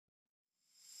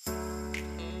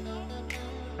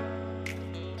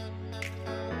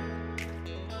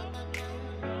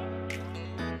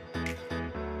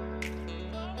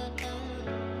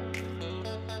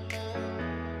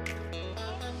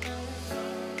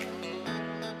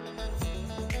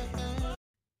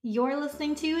You're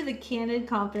listening to the Candid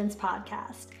Confidence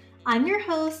Podcast. I'm your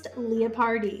host, Leah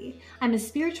Pardee. I'm a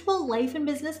spiritual life and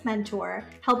business mentor,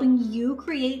 helping you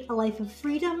create a life of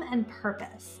freedom and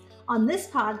purpose. On this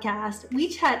podcast, we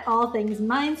chat all things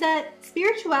mindset,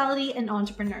 spirituality, and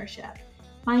entrepreneurship.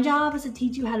 My job is to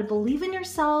teach you how to believe in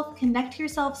yourself, connect to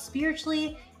yourself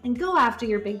spiritually, and go after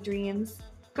your big dreams.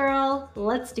 Girl,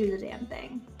 let's do the damn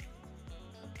thing.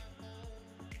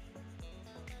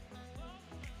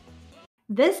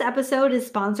 This episode is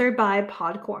sponsored by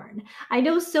Podcorn. I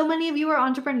know so many of you are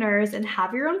entrepreneurs and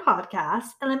have your own podcasts,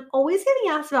 and I'm always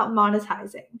getting asked about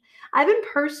monetizing. I've been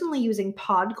personally using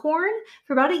Podcorn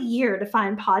for about a year to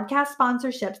find podcast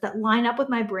sponsorships that line up with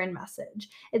my brand message.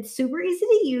 It's super easy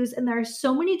to use, and there are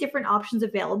so many different options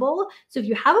available. So if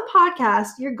you have a podcast,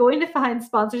 you're going to find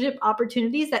sponsorship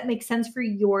opportunities that make sense for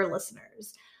your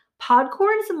listeners.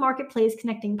 Podcorn is a marketplace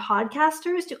connecting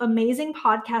podcasters to amazing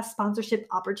podcast sponsorship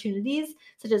opportunities,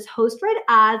 such as host-read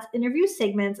ads, interview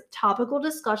segments, topical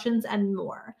discussions, and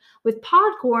more. With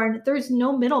Podcorn, there's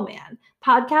no middleman.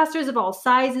 Podcasters of all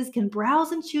sizes can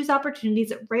browse and choose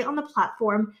opportunities right on the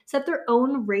platform, set their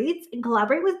own rates, and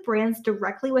collaborate with brands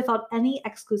directly without any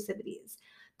exclusivities.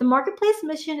 The marketplace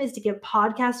mission is to give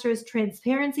podcasters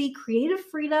transparency, creative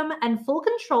freedom, and full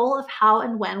control of how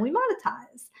and when we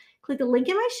monetize. Click the link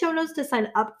in my show notes to sign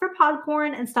up for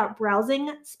Podcorn and start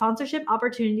browsing sponsorship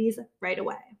opportunities right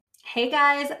away. Hey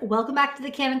guys, welcome back to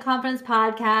the Candid Confidence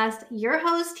Podcast. Your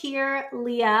host here,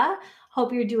 Leah.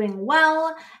 Hope you're doing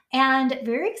well and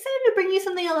very excited to bring you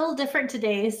something a little different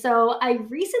today. So I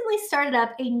recently started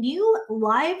up a new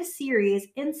live series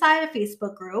inside a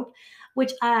Facebook group,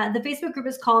 which the Facebook group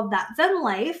is called That Zen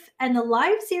Life, and the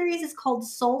live series is called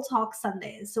Soul Talk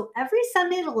Sundays. So every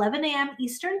Sunday at 11 a.m.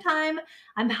 Eastern Time,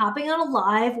 I'm hopping on a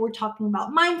live. We're talking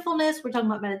about mindfulness, we're talking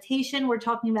about meditation, we're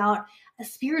talking about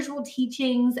spiritual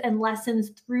teachings and lessons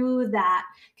through that,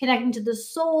 connecting to the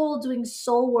soul, doing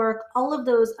soul work, all of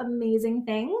those amazing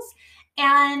things.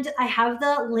 And I have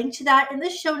the link to that in the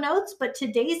show notes, but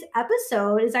today's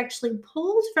episode is actually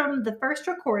pulled from the first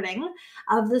recording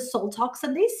of the Soul Talk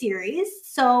Sunday series.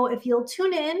 So if you'll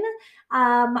tune in,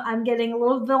 I'm getting a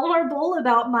little vulnerable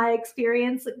about my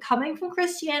experience coming from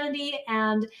Christianity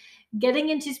and getting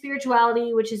into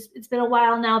spirituality, which is, it's been a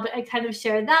while now, but I kind of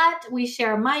share that. We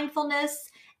share mindfulness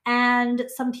and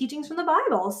some teachings from the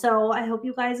Bible. So I hope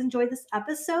you guys enjoy this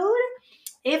episode.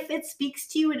 If it speaks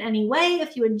to you in any way,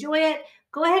 if you enjoy it,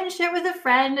 go ahead and share it with a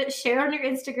friend, share it on your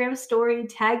Instagram story,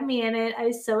 tag me in it. I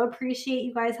so appreciate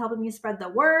you guys helping me spread the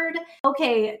word.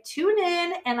 Okay, tune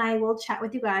in and I will chat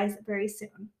with you guys very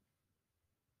soon.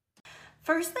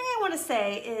 First thing I want to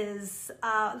say is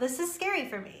this is scary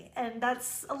for me, and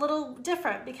that's a little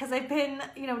different because I've been,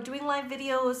 doing live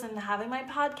videos and having my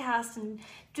podcast and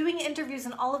doing interviews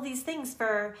and all of these things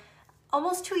for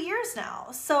almost 2 years now.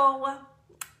 So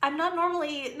I'm not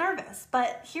normally nervous,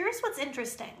 but here's what's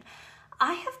interesting.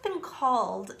 I have been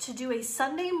called to do a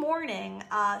Sunday morning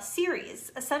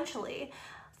series, essentially,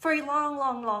 for a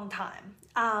long time.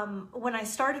 When I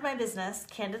started my business,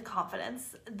 Candid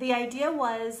Confidence, the idea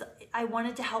was I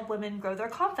wanted to help women grow their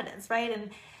confidence, right? And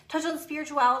touch on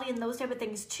spirituality and those type of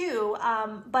things too.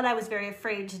 But I was very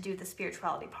afraid to do the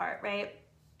spirituality part, right?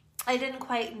 I didn't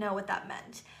quite know what that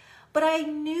meant. But I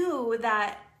knew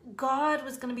that God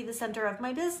was going to be the center of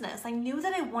my business. I knew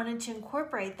that I wanted to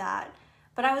incorporate that,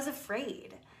 but I was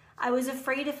afraid. I was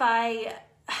afraid if I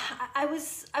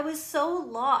was so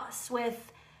lost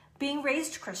with being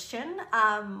raised Christian,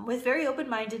 with very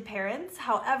open-minded parents.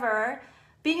 However,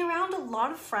 being around a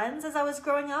lot of friends as I was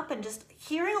growing up and just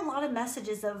hearing a lot of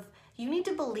messages of, you need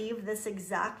to believe this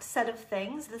exact set of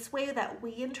things, this way that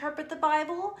we interpret the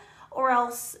Bible, or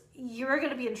else you're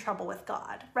going to be in trouble with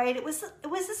God, right? It was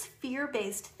this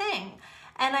fear-based thing.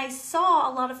 And I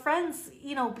saw a lot of friends,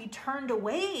 be turned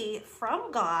away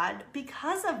from God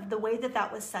because of the way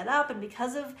that was set up and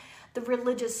because of the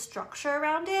religious structure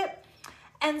around it.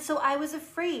 And so I was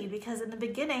afraid because in the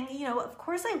beginning, of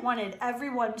course I wanted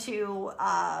everyone to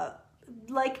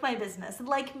like my business and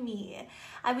like me.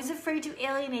 I was afraid to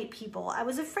alienate people. I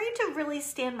was afraid to really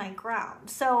stand my ground.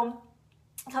 So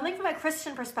coming from a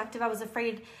Christian perspective, I was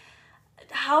afraid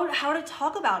how to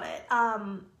talk about it,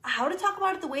 how to talk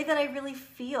about it the way that I really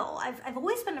feel. I've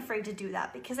always been afraid to do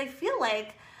that because I feel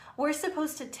like we're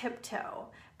supposed to tiptoe,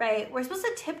 right? We're supposed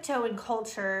to tiptoe in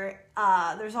culture.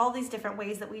 There's all these different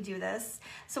ways that we do this.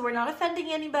 So we're not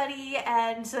offending anybody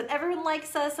and so that everyone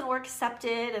likes us and we're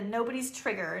accepted and nobody's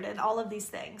triggered and all of these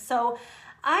things. So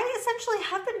I essentially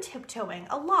have been tiptoeing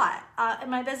a lot in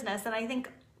my business. And I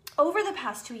think over the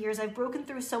past 2 years, I've broken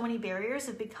through so many barriers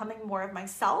of becoming more of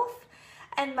myself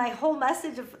And my whole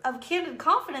message of Candid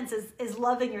Confidence is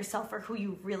loving yourself for who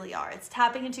you really are. It's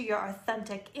tapping into your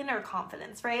authentic inner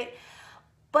confidence, right?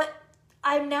 But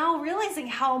I'm now realizing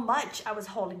how much I was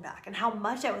holding back and how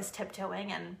much I was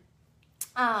tiptoeing. And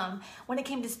when it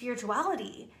came to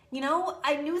spirituality,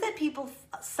 I knew that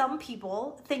some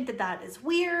people think that is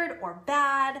weird or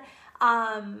bad.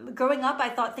 Growing up, I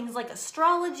thought things like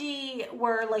astrology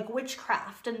were like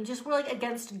witchcraft and just were like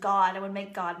against God and would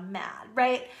make God mad,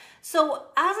 right? So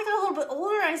as I got a little bit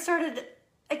older, I started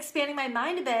expanding my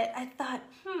mind a bit. I thought,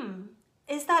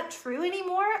 is that true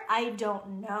anymore? I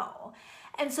don't know.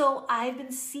 And so I've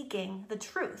been seeking the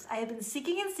truth. I have been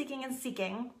seeking and seeking and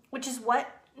seeking, which is what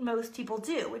most people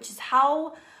do, which is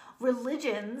how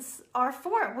religions are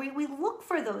formed. We look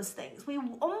for those things. We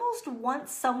almost want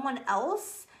someone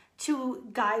else to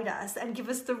guide us and give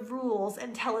us the rules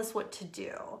and tell us what to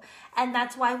do. And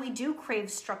that's why we do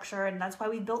crave structure, and that's why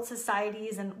we built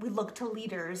societies and we look to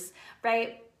leaders,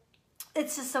 right?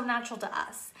 It's just so natural to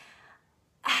us.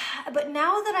 But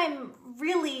now that I'm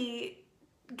really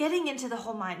getting into the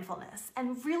whole mindfulness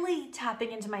and really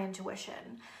tapping into my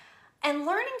intuition and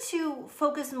learning to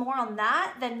focus more on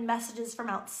that than messages from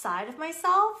outside of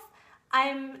myself,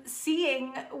 I'm seeing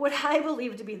what I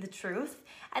believe to be the truth,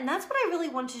 and that's what I really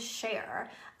want to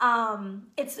share.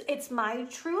 It's my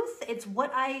truth. It's what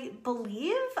I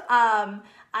believe.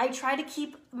 I try to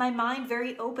keep my mind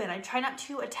very open. I try not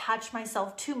to attach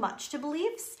myself too much to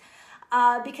beliefs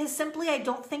because simply I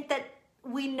don't think that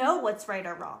we know what's right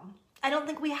or wrong. I don't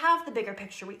think we have the bigger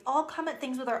picture. We all come at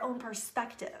things with our own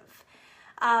perspective.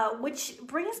 Which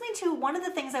brings me to one of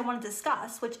the things I want to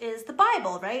discuss, which is the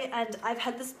Bible, right? And I've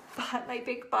had my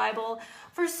big Bible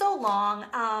for so long.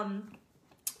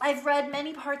 I've read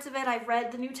many parts of it. I've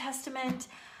read the New Testament,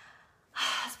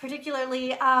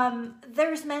 particularly.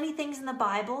 There's many things in the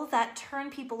Bible that turn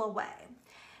people away.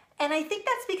 And I think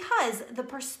that's because the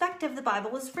perspective the Bible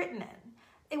was written in.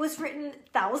 It was written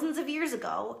thousands of years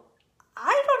ago.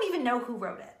 I don't even know who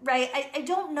wrote it, right? I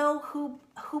don't know who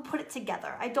put it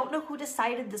together. I don't know who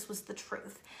decided this was the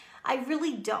truth. I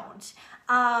really don't.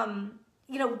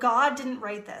 God didn't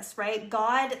write this, right?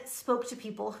 God spoke to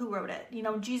people who wrote it.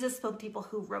 Jesus spoke to people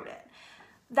who wrote it.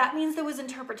 That means there was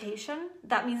interpretation.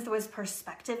 That means there was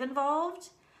perspective involved.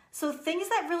 So things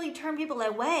that really turn people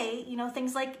away,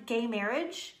 things like gay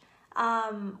marriage,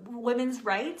 women's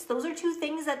rights, those are two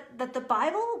things that the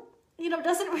Bible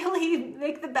doesn't really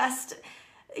make the best,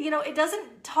 it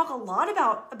doesn't talk a lot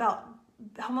about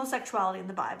homosexuality in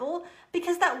the Bible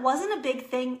because that wasn't a big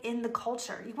thing in the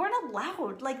culture. You weren't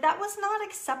allowed, like that was not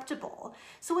acceptable.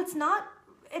 So it's not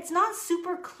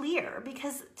super clear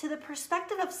because to the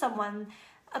perspective of someone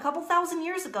a couple thousand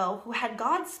years ago who had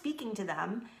God speaking to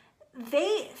them,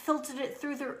 they filtered it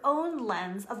through their own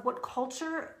lens of what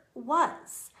culture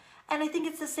was. And I think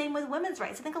it's the same with women's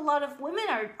rights. I think a lot of women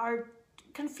are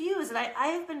confused, and I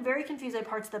have been very confused by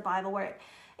parts of the Bible where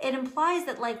it implies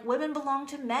that like women belong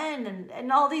to men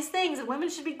and all these things, and women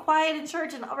should be quiet in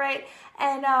church and all right,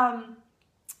 and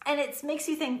it makes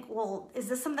you think, well, is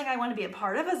this something I want to be a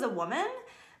part of as a woman?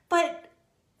 But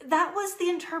that was the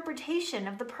interpretation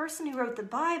of the person who wrote the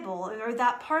Bible, or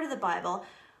that part of the Bible,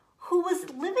 who was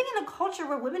living in a culture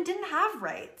where women didn't have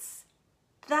rights.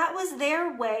 That was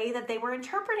their way that they were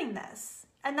interpreting this,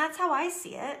 and that's how I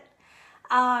see it.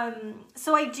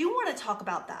 So I do want to talk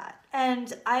about that.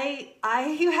 And I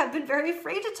have been very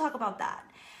afraid to talk about that.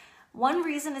 One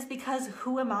reason is because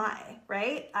who am I,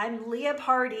 right? I'm Leah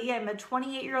Pardee. I'm a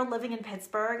 28-year-old living in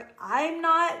Pittsburgh. I'm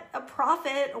not a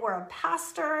prophet or a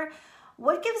pastor.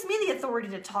 What gives me the authority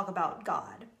to talk about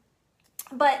God?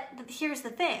 But here's the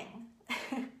thing.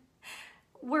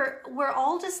 We're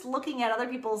all just looking at other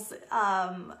people's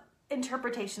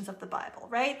interpretations of the Bible,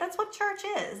 right? That's what church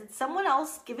is. It's someone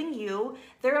else giving you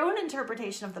their own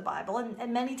interpretation of the Bible,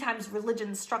 and many times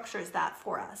religion structures that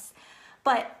for us.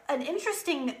 But an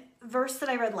interesting verse that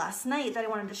I read last night that I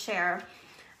wanted to share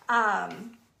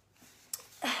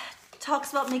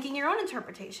talks about making your own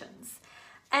interpretations.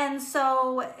 And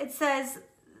so it says,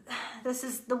 this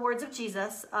is the words of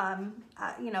Jesus,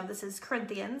 this is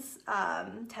Corinthians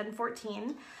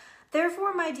 10:14.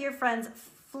 Therefore, my dear friends,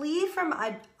 flee from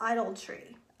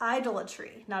idolatry,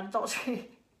 not adultery,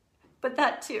 but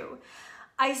that too.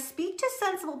 I speak to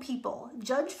sensible people.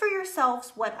 Judge for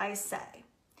yourselves what I say.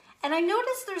 And I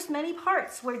notice there's many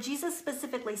parts where Jesus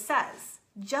specifically says,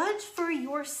 judge for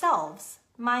yourselves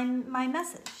my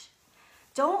message.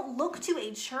 Don't look to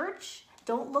a church.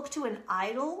 Don't look to an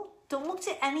idol. Don't look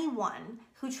to anyone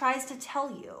who tries to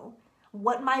tell you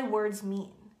what my words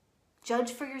mean.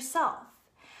 Judge for yourself.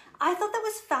 I thought that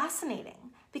was fascinating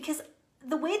because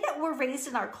the way that we're raised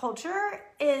in our culture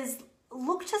is look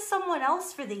look to someone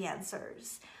else for the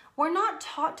answers. We're not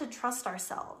taught to trust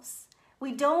ourselves.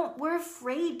 We're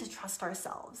afraid to trust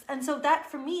ourselves. And so that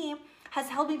for me has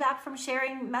held me back from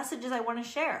sharing messages I want to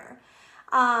share.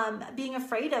 Being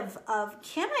afraid of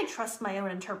can I trust my own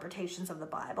interpretations of the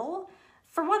Bible?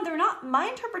 For one, my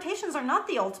interpretations are not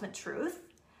the ultimate truth.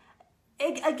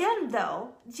 Again,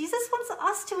 though, Jesus wants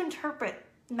us to interpret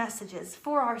messages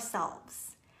for ourselves.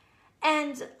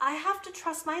 And I have to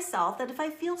trust myself that if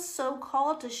I feel so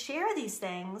called to share these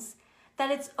things, that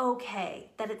it's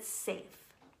okay, that it's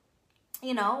safe.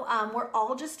 We're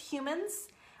all just humans.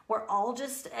 We're all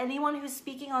just, anyone who's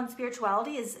speaking on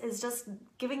spirituality is just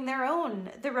giving their own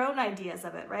ideas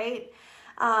of it, right?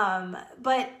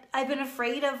 But I've been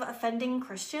afraid of offending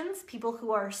Christians, people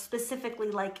who are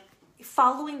specifically like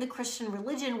following the Christian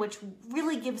religion, which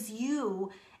really gives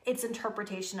you its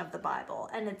interpretation of the Bible.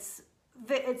 And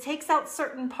it takes out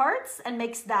certain parts and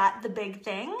makes that the big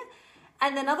thing.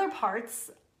 And then other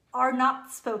parts are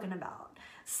not spoken about.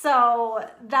 So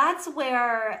that's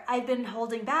where I've been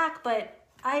holding back, but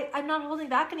I'm not holding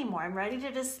back anymore. I'm ready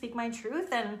to just speak my truth.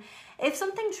 And if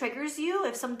something triggers you,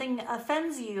 if something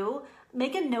offends you,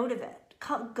 make a note of it.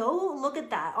 Go look at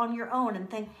that on your own and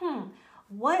think,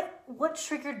 what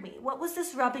triggered me? What was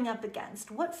this rubbing up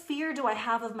against? What fear do I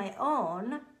have of my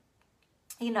own?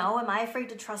 Am I afraid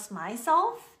to trust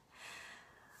myself?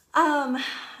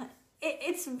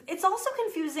 It's also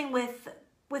confusing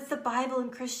with the Bible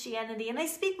and Christianity. And I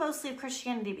speak mostly of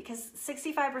Christianity because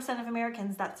 65% of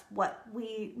Americans, that's what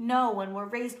we know and we're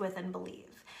raised with and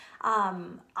believe.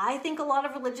 I think a lot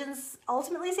of religions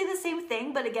ultimately say the same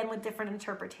thing, but again, with different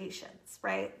interpretations,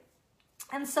 right?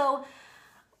 And so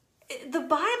the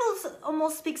Bible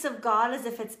almost speaks of God as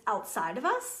if it's outside of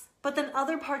us, but then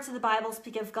other parts of the Bible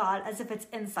speak of God as if it's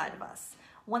inside of us.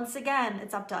 Once again,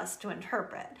 it's up to us to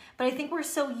interpret. But I think we're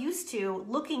so used to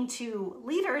looking to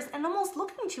leaders and almost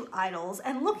looking to idols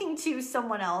and looking to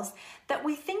someone else that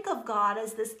we think of God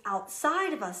as this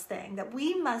outside of us thing, that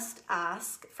we must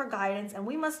ask for guidance and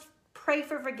we must pray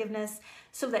for forgiveness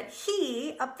so that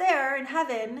he up there in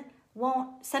heaven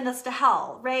won't send us to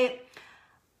hell, right?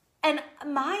 And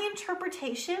my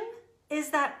interpretation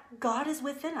is that God is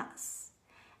within us,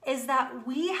 is that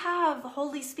we have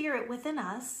Holy Spirit within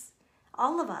us,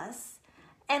 all of us,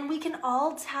 and we can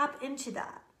all tap into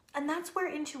that. And that's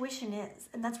where intuition is,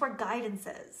 and that's where guidance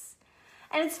is.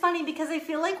 And it's funny because I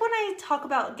feel like when I talk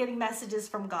about getting messages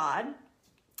from God,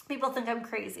 people think I'm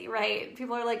crazy, right?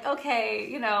 People are like, okay,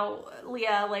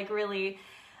 Leah, like really.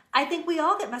 I think we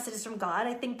all get messages from God.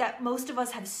 I think that most of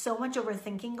us have so much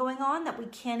overthinking going on that we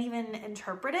can't even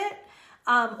interpret it,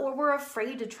 or we're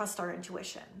afraid to trust our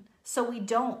intuition, so we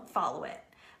don't follow it.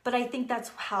 But I think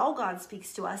that's how God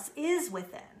speaks to us, is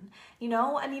within.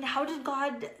 How did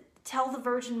God tell the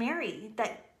Virgin Mary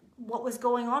that what was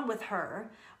going on with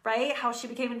her, right? How she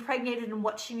became impregnated and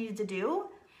what she needed to do?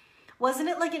 Wasn't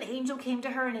it like an angel came to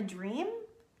her in a dream?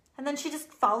 And then she just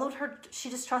followed her, she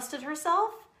just trusted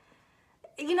herself?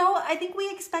 I think we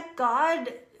expect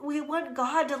God, we want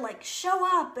God to like show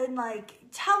up and like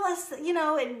tell us,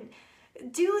 and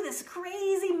do this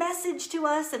crazy message to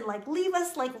us and like leave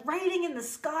us like writing in the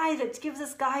sky that gives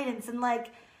us guidance. And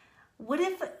like, what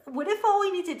if all we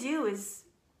need to do is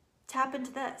tap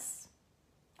into this?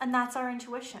 And that's our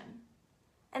intuition.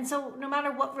 And so no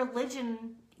matter what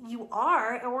religion you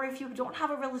are, or if you don't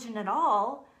have a religion at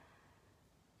all,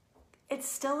 it's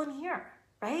still in here,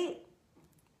 right?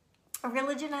 A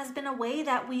religion has been a way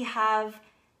that we have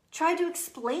tried to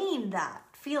explain that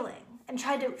feeling and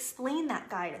tried to explain that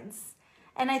guidance.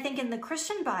 And I think in the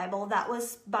Christian Bible, that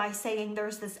was by saying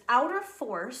there's this outer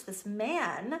force, this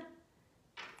man,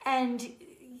 and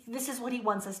this is what he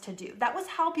wants us to do. That was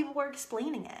how people were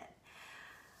explaining it.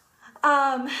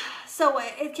 So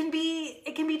it can be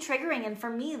triggering. And for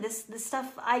me, this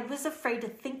stuff, I was afraid to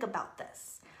think about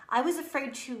this. I was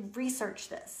afraid to research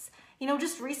this.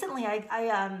 Just recently, I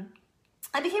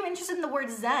became interested in the word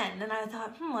Zen, and I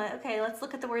thought, okay, let's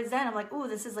look at the word Zen. I'm like, ooh,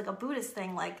 this is like a Buddhist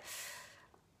thing. Like,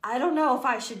 I don't know if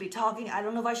I should be talking. I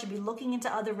don't know if I should be looking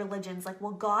into other religions. Like, will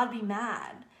God be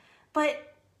mad?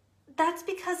 But that's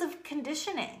because of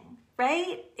conditioning,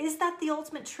 right? Is that the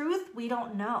ultimate truth? We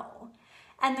don't know.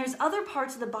 And there's other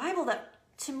parts of the Bible that,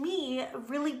 to me,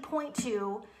 really point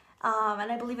to,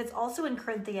 and I believe it's also in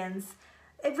Corinthians,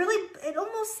 it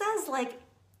almost says, like,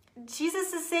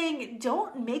 Jesus is saying,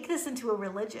 don't make this into a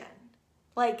religion.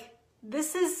 Like,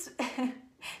 this is...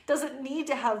 doesn't need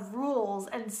to have rules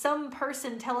and some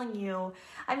person telling you.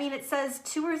 It says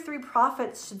 2 or 3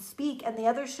 prophets should speak and the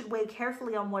others should weigh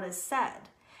carefully on what is said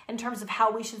in terms of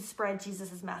how we should spread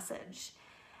Jesus's message.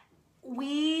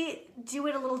 we do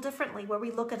it a little differently, where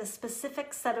we look at a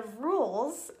specific set of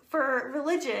rules for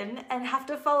religion and have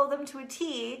to follow them to a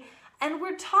T, and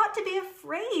we're taught to be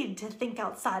afraid to think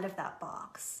outside of that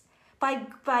box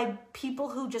by people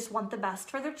who just want the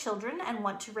best for their children and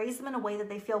want to raise them in a way that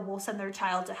they feel will send their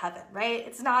child to heaven, right?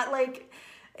 It's not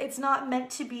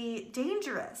meant to be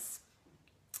dangerous.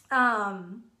 Yeah,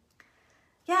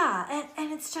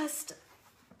 and it's just,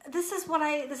 this is what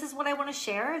I want to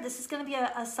share. This is going to be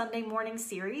a Sunday morning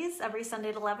series every Sunday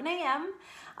at 11 a.m.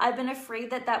 I've been afraid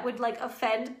that would like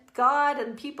offend God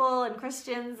and people and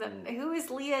Christians, and who is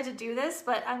Leah to do this,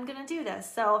 but I'm going to do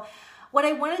this. So what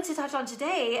I wanted to touch on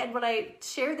today, and what I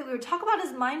shared that we would talk about,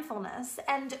 is mindfulness.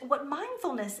 And what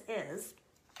mindfulness is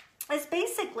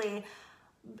basically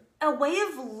a way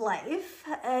of life.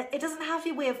 It doesn't have to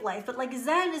be a way of life, but like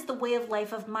Zen is the way of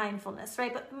life of mindfulness,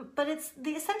 right? But it's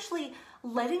the essentially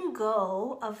letting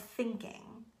go of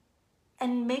thinking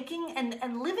and making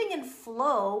and living in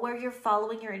flow, where you're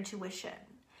following your intuition.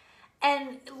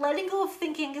 And letting go of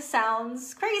thinking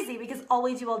sounds crazy, because all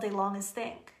we do all day long is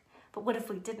think. But what if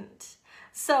we didn't?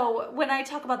 So when I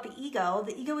talk about the ego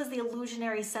is the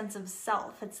illusionary sense of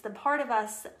self. It's the part of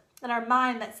us in our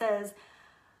mind that says,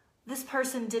 this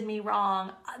person did me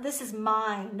wrong. This is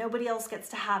mine. Nobody else gets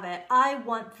to have it. I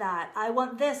want that. I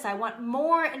want this. I want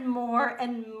more and more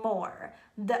and more.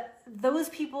 Those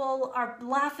people are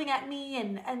laughing at me,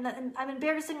 and I'm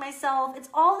embarrassing myself. It's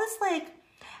all this like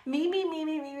me,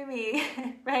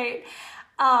 right?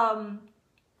 And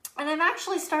I'm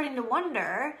actually starting to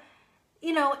wonder,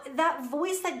 that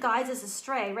voice that guides us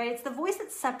astray, right? It's the voice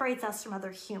that separates us from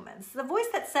other humans. The voice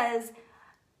that says,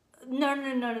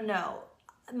 no.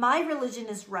 My religion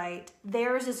is right,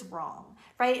 theirs is wrong,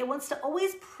 right? It wants to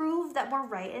always prove that we're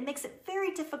right. It makes it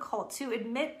very difficult to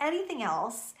admit anything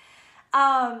else.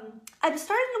 I'm starting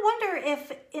to wonder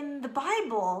if in the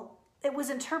Bible it was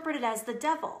interpreted as the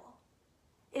devil.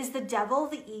 Is the devil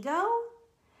the ego?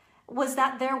 Was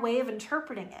that their way of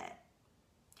interpreting it?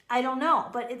 I don't know,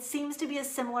 but it seems to be a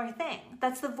similar thing.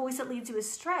 That's the voice that leads you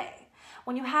astray.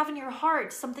 When you have in your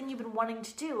heart something you've been wanting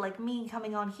to do, like me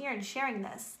coming on here and sharing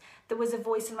this, there was a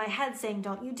voice in my head saying,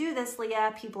 don't you do this,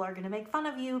 Leah. People are going to make fun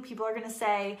of you. People are going to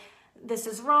say, this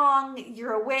is wrong.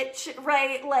 You're a witch,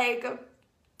 right? Like,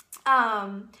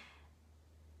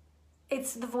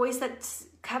 it's the voice that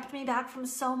kept me back from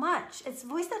so much. It's the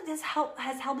voice that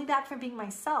has held me back from being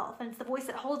myself. And it's the voice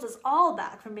that holds us all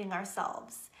back from being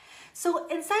ourselves. So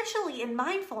essentially in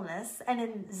mindfulness and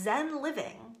in Zen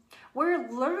living,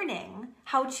 we're learning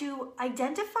how to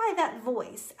identify that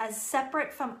voice as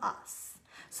separate from us,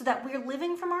 so that we're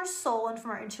living from our soul and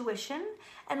from our intuition,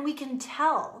 and we can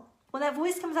tell when that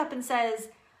voice comes up and says,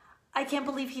 I can't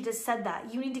believe he just said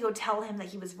that. You need to go tell him that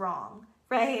he was wrong,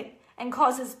 right? And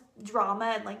causes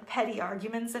drama and like petty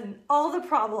arguments and all the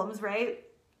problems, right?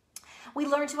 We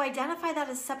learn to identify that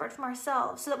as separate from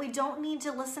ourselves, so that we don't need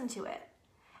to listen to it,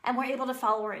 and we're able to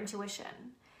follow our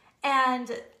intuition.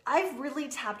 And I've really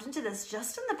tapped into this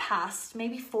just in the past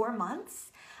maybe 4 months.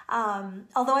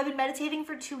 Although I've been meditating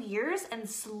for 2 years and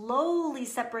slowly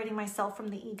separating myself from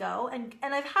the ego. And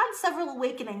I've had several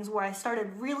awakenings where I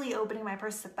started really opening my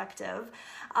perspective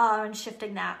and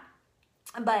shifting that.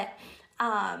 But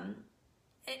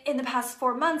in the past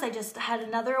 4 months, I just had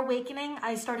another awakening.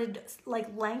 I started like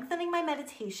lengthening my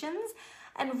meditations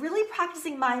and really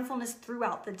practicing mindfulness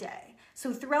throughout the day.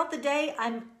 So throughout the day,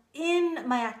 I'm in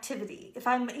my activity. If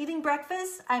I'm eating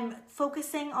breakfast, I'm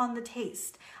focusing on the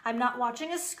taste. I'm not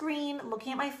watching a screen,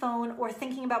 looking at my phone, or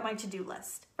thinking about my to-do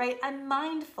list, right? I'm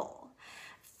mindful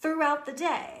throughout the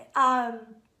day. I'm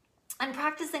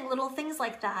practicing little things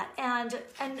like that and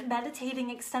meditating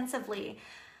extensively.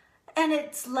 And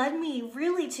it's led me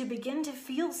really to begin to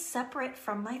feel separate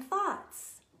from my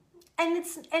thoughts.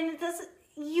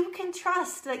 You can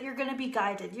trust that you're going to be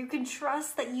guided. You can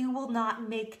trust that you will not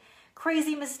make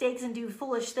crazy mistakes and do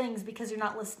foolish things because you're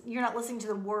not listening to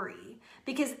the worry.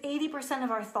 Because 80% of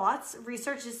our thoughts,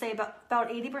 researchers say about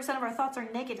 80% of our thoughts are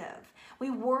negative. We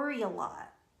worry a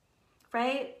lot,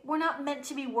 right? We're not meant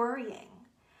to be worrying.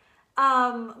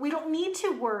 We don't need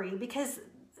to worry, because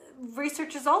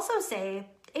researchers also say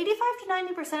 85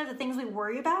 to 90% of the things we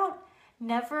worry about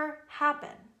never happen.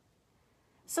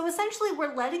 So essentially,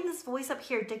 we're letting this voice up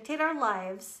here dictate our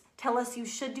lives, tell us you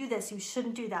should do this, you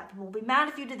shouldn't do that. People will be mad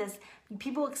if you do this.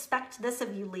 People expect this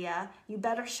of you, Leah. You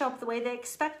better show up the way they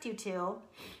expect you to.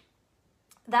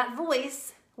 That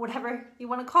voice, whatever you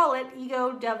want to call it,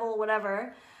 ego, devil,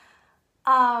 whatever,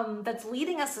 that's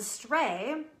leading us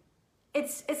astray,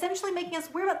 it's essentially making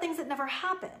us worry about things that never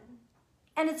happen.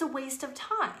 And it's a waste of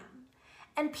time.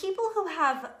 And people who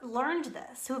have learned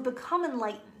this, who have become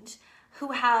enlightened,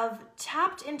 who have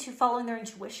tapped into following their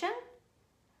intuition,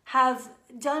 have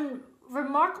done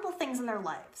remarkable things in their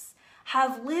lives,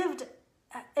 have lived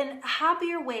in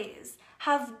happier ways,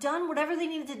 have done whatever they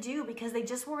needed to do because they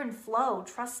just were in flow,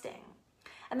 trusting.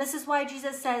 And this is why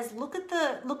Jesus says, look at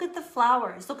the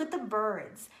flowers, look at the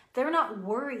birds. They're not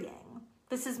worrying.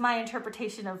 This is my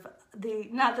interpretation of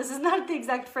this is not the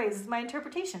exact phrase, it's my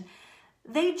interpretation.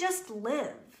 They just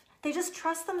live. They just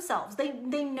trust themselves.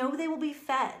 They know they will be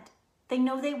fed. They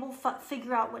know they will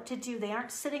figure out what to do. They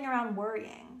aren't sitting around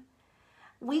worrying.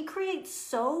 We create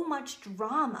so much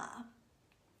drama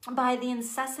by the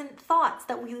incessant thoughts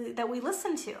that we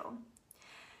listen to.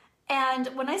 And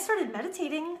when I started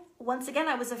meditating, once again,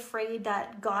 I was afraid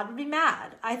that God would be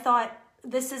mad. I thought,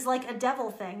 this is like a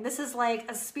devil thing. This is like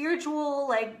a spiritual,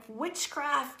 like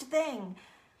witchcraft thing.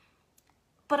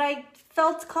 But I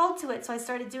felt called to it, so I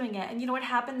started doing it. And you know what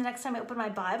happened the next time I opened my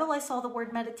Bible? I saw the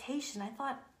word meditation. I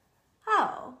thought,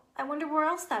 oh, I wonder where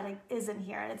else that is in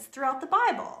here. And it's throughout the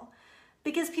Bible.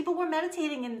 Because people were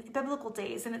meditating in biblical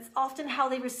days, and it's often how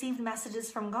they received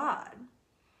messages from God.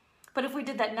 But if we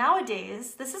did that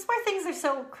nowadays, this is where things are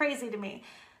so crazy to me.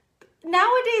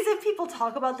 Nowadays, if people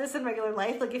talk about this in regular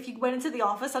life, like if you went into the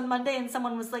office on Monday and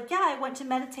someone was like, yeah, I went to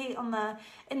meditate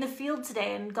in the field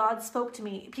today and God spoke to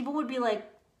me, people would be like,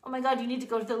 oh my God, you need to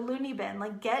go to the loony bin.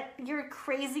 Like, get your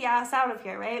crazy ass out of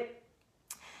here, right?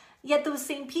 Yet those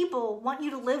same people want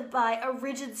you to live by a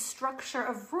rigid structure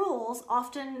of rules,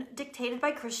 often dictated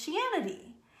by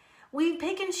Christianity. We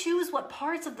pick and choose what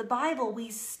parts of the Bible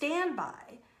we stand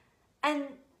by. And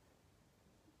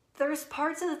there's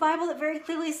parts of the Bible that very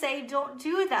clearly say don't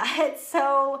do that.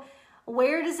 So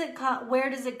where does it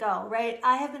go, right?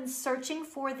 I have been searching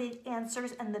for the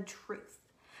answers and the truth.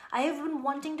 I have been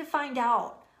wanting to find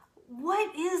out,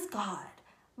 what is God?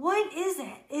 What is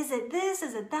it? Is it this?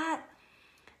 Is it that?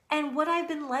 And what I've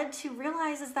been led to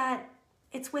realize is that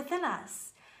it's within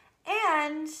us.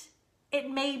 And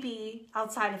it may be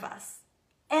outside of us.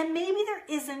 And maybe there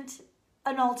isn't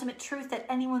an ultimate truth that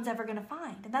anyone's ever going to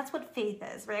find. And that's what faith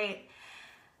is, right?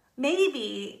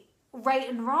 Maybe right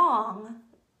and wrong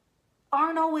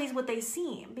aren't always what they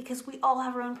seem, because we all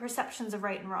have our own perceptions of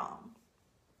right and wrong.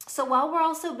 So while we're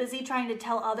all so busy trying to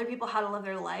tell other people how to live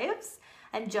their lives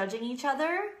and judging each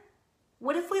other,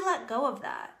 what if we let go of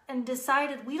that and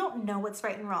decided we don't know what's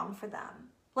right and wrong for them?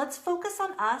 Let's focus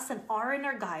on us and our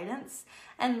inner guidance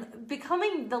and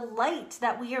becoming the light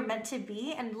that we are meant to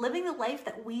be and living the life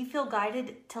that we feel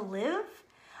guided to live,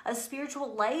 a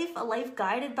spiritual life, a life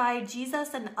guided by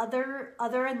Jesus and other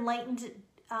enlightened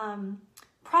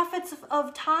prophets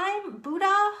of time,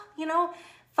 Buddha,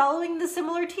 following the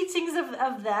similar teachings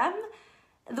of them,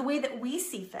 the way that we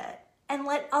see fit, and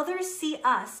let others see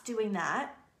us doing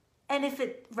that. And if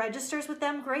it registers with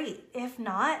them, great. If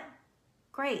not,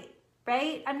 great,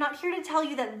 right? I'm not here to tell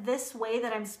you that this way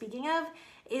that I'm speaking of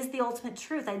is the ultimate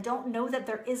truth. I don't know that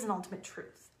there is an ultimate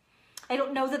truth. I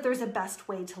don't know that there's a best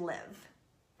way to live,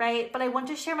 right? But I want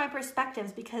to share my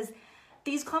perspectives because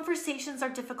these conversations are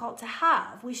difficult to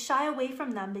have. We shy away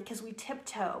from them because we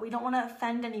tiptoe. We don't want to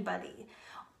offend anybody.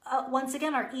 Once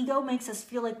again, our ego makes us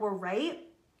feel like we're right.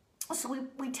 So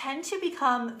we tend to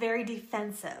become very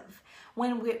defensive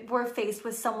when we're faced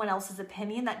with someone else's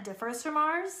opinion that differs from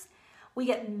ours. We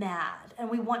get mad and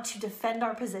we want to defend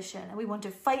our position and we want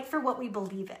to fight for what we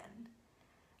believe in.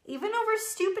 Even over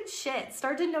stupid shit.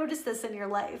 Start to notice this in your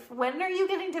life. When are you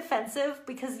getting defensive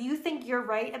because you think you're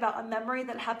right about a memory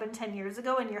that happened 10 years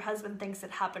ago and your husband thinks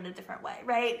it happened a different way,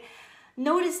 right?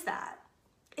 Notice that.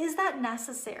 Is that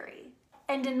necessary?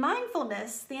 And in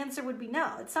mindfulness, the answer would be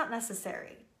no, it's not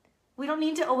necessary. We don't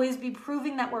need to always be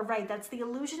proving that we're right. That's the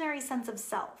illusionary sense of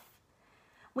self.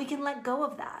 We can let go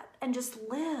of that and just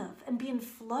live and be in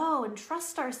flow and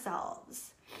trust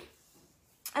ourselves.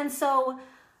 And so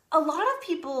a lot of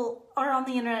people are on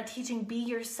the internet teaching be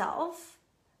yourself,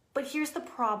 but here's the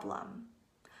problem.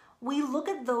 We look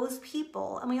at those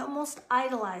people and we almost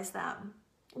idolize them.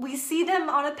 We see them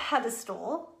on a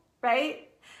pedestal, right?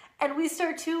 And we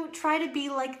start to try to be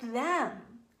like them.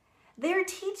 They're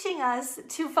teaching us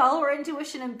to follow our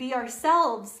intuition and be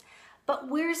ourselves, but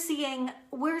we're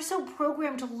so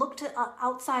programmed to look to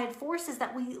outside forces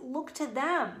that we look to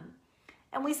them.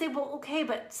 And we say, well, okay,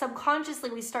 but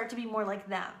subconsciously we start to be more like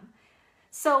them.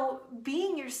 So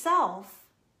being yourself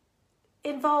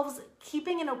involves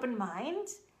keeping an open mind,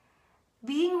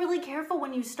 being really careful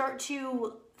when you start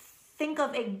to think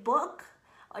of a book,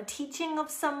 a teaching of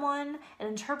someone, an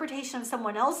interpretation of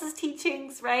someone else's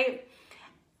teachings, right?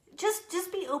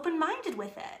 Just be open-minded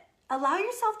with it. Allow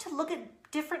yourself to look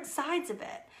at different sides of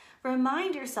it.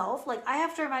 Remind yourself, like I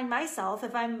have to remind myself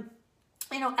if I'm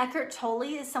Eckhart Tolle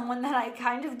is someone that I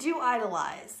kind of do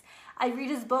idolize. I read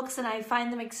his books and I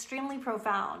find them extremely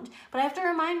profound, but I have to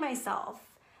remind myself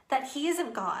that he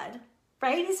isn't God,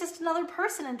 right? He's just another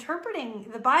person interpreting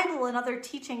the Bible and other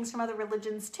teachings from other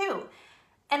religions too.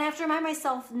 And I have to remind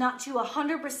myself not to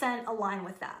 100% align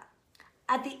with that.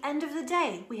 At the end of the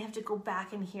day, we have to go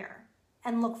back in here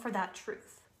and look for that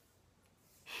truth.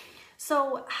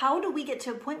 So how do we get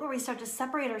to a point where we start to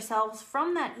separate ourselves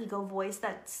from that ego voice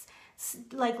that's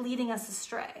like leading us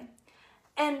astray?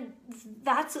 And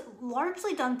that's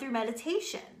largely done through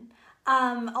meditation.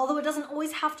 Although it doesn't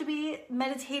always have to be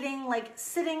meditating, like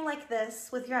sitting like this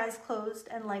with your eyes closed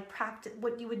and like practice.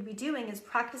 What you would be doing is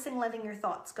practicing letting your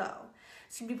thoughts go.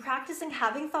 So you'd be practicing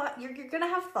having thought. You're going to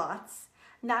have thoughts.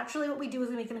 Naturally, what we do is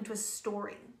we make them into a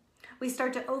story. We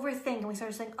start to overthink and we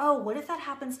start saying, oh, what if that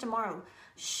happens tomorrow?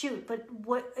 Shoot, but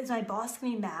what is my boss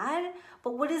going to be mad?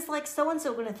 But what is like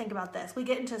so-and-so going to think about this? We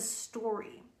get into a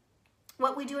story.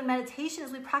 What we do in meditation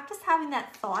is we practice having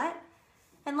that thought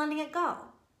and letting it go.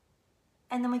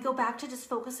 And then we go back to just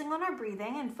focusing on our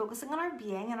breathing and focusing on our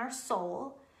being and our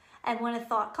soul. And when a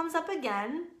thought comes up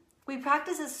again, we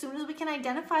practice as soon as we can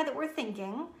identify that we're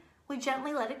thinking, we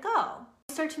gently let it go.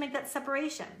 We start to make that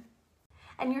separation.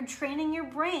 And you're training your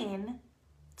brain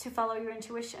to follow your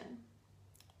intuition.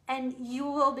 And you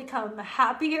will become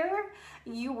happier.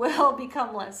 You will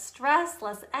become less stressed,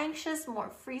 less anxious, more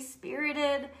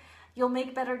free-spirited. You'll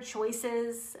make better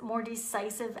choices, more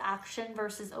decisive action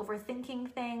versus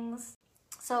overthinking things.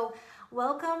 So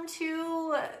welcome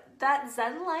to That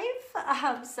Zen Life.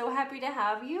 I'm so happy to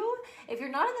have you. If you're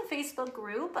not in the Facebook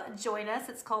group, join us.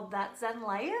 It's called That Zen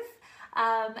Life.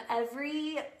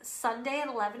 Every Sunday at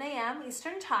 11 a.m.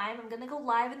 Eastern Time, I'm going to go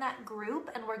live in that group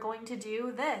and we're going to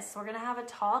do this. We're going to have a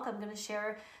talk. I'm going to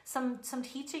share some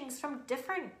teachings from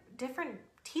different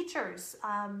teachers,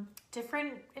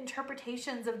 different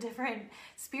interpretations of different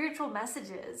spiritual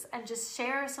messages, and just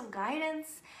share some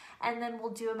guidance, and then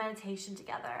we'll do a meditation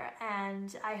together.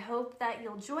 And I hope that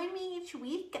you'll join me each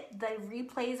week. The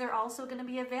replays are also going to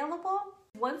be available.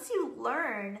 Once you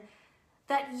learn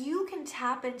that you can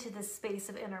tap into this space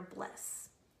of inner bliss,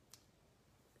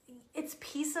 it's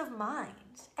peace of mind.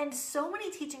 And so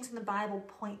many teachings in the Bible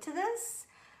point to this.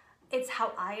 It's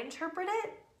how I interpret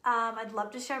it. I'd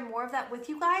love to share more of that with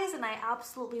you guys, and I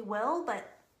absolutely will,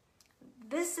 but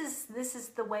this is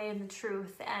the way and the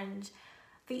truth and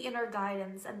the inner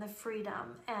guidance and the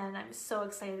freedom, and I'm so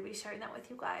excited to be sharing that with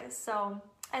you guys. So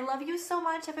I love you so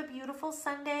much. Have a beautiful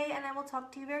Sunday, and I will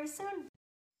talk to you very soon.